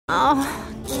Oh,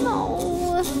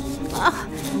 no.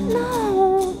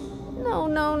 No. No,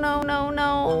 no, no, no,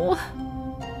 no.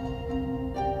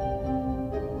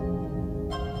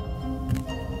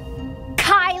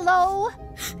 Kylo!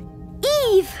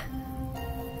 Eve!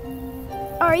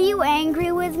 Are you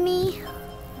angry with me?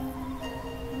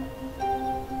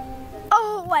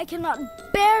 Oh, I cannot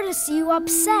bear to see you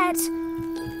upset.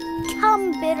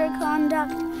 Come, bitter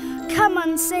conduct. Come,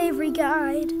 unsavory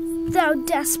guide. Thou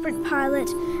desperate pilot,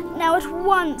 now at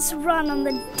once run on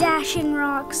the dashing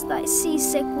rocks thy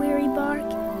seasick weary bark.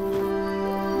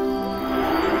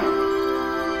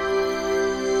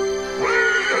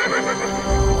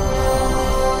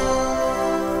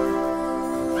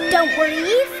 Don't worry,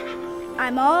 Eve.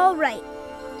 I'm all right.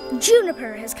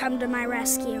 Juniper has come to my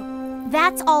rescue.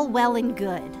 That's all well and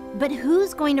good, but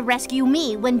who's going to rescue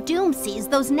me when Doom sees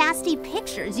those nasty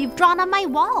pictures you've drawn on my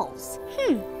walls?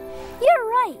 You're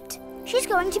right. She's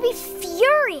going to be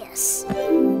furious.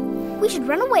 We should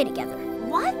run away together.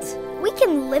 What? We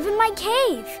can live in my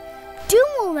cave. Doom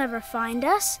will never find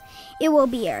us. It will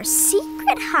be our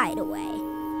secret hideaway.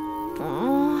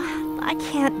 Oh, I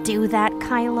can't do that,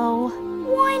 Kylo.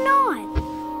 Why not?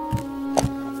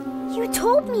 You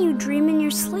told me you dream in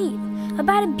your sleep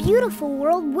about a beautiful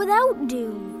world without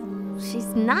Doom.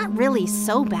 She's not really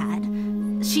so bad.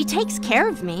 She takes care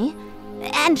of me.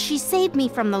 And she saved me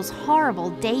from those horrible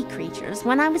day creatures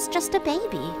when I was just a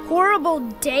baby. Horrible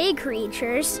day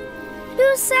creatures?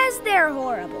 Who says they're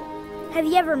horrible? Have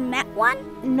you ever met one?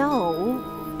 No,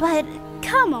 but...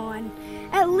 Come on,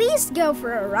 at least go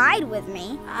for a ride with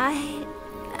me. I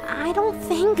don't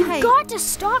think You've got to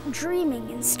stop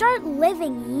dreaming and start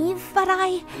living, Eve. But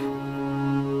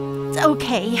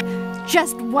Okay,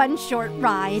 just one short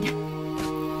ride.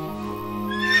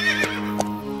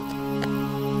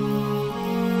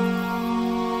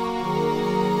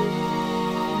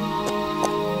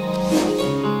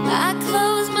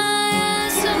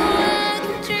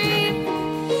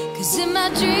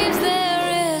 Dreams,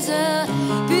 there is a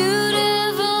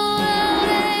beautiful world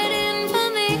waiting for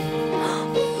me,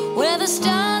 where the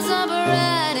stars are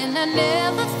bright and I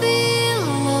never feel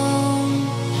alone,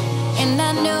 and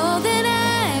I know that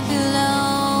I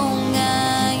belong.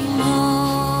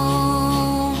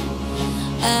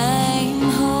 I'm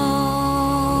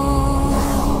home.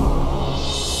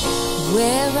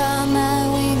 Where are my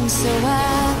wings so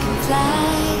I can fly?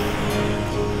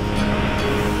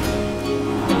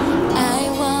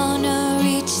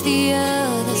 The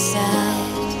other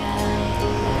side.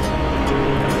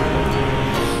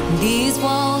 These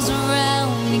walls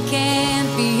around me can't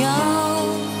be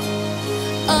all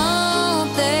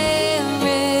there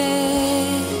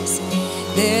is.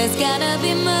 There's gotta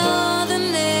be more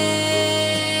than this.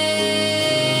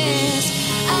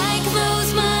 I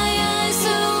close my eyes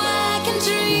so I can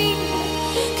dream,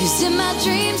 'cause in my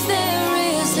dreams there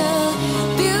is a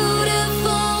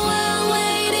beautiful world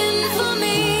waiting for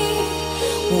me,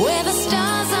 where the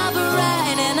stars are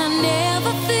bright and I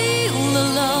never feel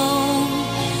alone,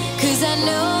 'cause I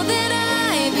know that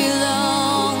I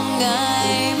belong.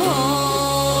 I'm home.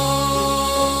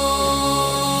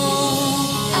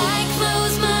 I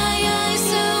close my eyes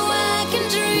so I can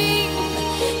dream,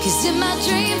 'cause in my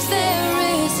dreams there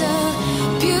is a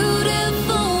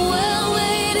beautiful world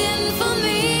waiting for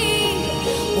me,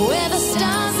 where the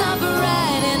stars are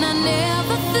bright and I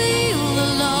never feel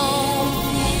alone,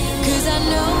 'cause I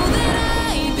know that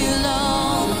I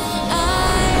belong.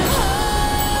 I'm home.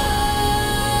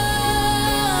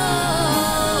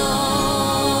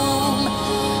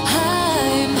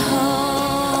 I'm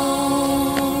home.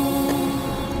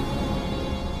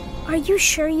 Are you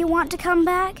sure you want to come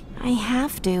back? I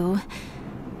have to.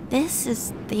 This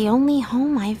is the only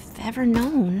home I've ever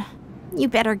known. You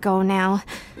better go now,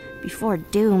 before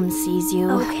Doom sees you.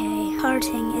 Okay,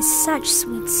 parting is such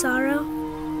sweet sorrow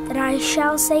that I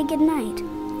shall say goodnight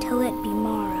till it be morrow.